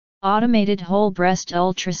Automated whole breast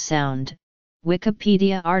ultrasound,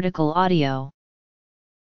 Wikipedia article audio.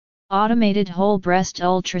 Automated whole breast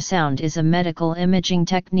ultrasound is a medical imaging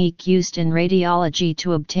technique used in radiology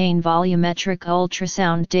to obtain volumetric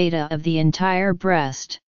ultrasound data of the entire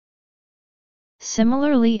breast.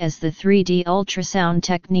 Similarly as the 3D ultrasound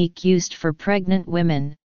technique used for pregnant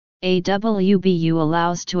women, AWBU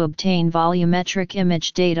allows to obtain volumetric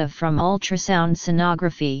image data from ultrasound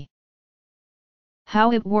sonography.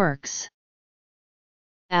 How it works.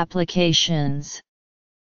 Applications.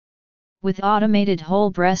 With automated whole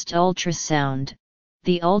breast ultrasound,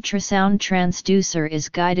 the ultrasound transducer is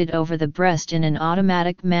guided over the breast in an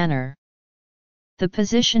automatic manner. The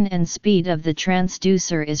position and speed of the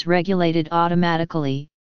transducer is regulated automatically,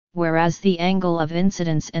 whereas the angle of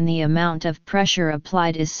incidence and the amount of pressure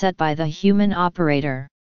applied is set by the human operator.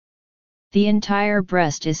 The entire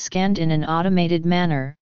breast is scanned in an automated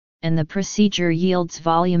manner, and the procedure yields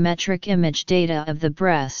volumetric image data of the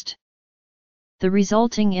breast. The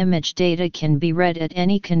resulting image data can be read at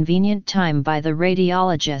any convenient time by the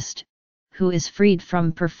radiologist, who is freed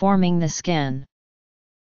from performing the scan.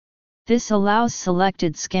 This allows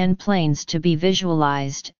selected scan planes to be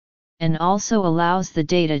visualized, and also allows the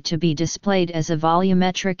data to be displayed as a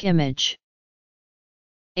volumetric image.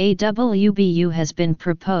 AWBU has been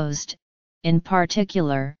proposed, in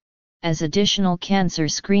particular, as additional cancer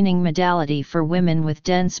screening modality for women with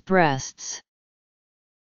dense breasts.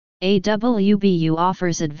 AWBU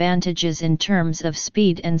offers advantages in terms of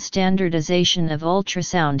speed and standardization of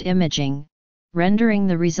ultrasound imaging, rendering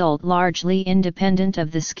the result largely independent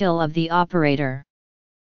of the skill of the operator.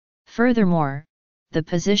 Furthermore, the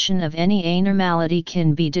position of any abnormality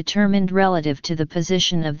can be determined relative to the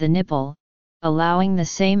position of the nipple, allowing the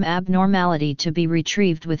same abnormality to be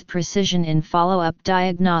retrieved with precision in follow-up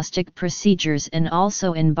diagnostic procedures and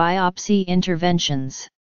also in biopsy interventions.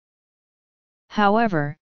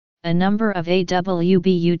 However, a number of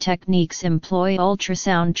AWBU techniques employ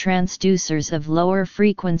ultrasound transducers of lower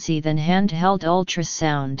frequency than handheld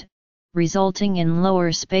ultrasound, resulting in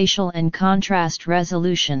lower spatial and contrast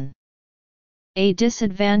resolution. A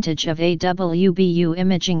disadvantage of AWBU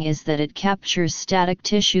imaging is that it captures static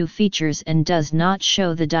tissue features and does not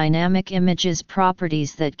show the dynamic images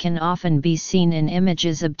properties that can often be seen in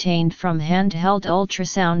images obtained from handheld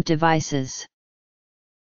ultrasound devices.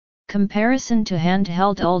 Comparison to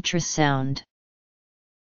handheld ultrasound.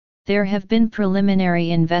 There have been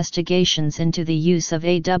preliminary investigations into the use of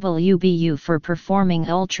AWBU for performing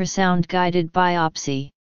ultrasound-guided biopsy.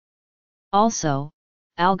 Also,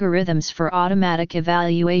 algorithms for automatic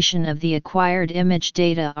evaluation of the acquired image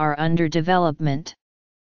data are under development.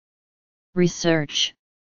 Research.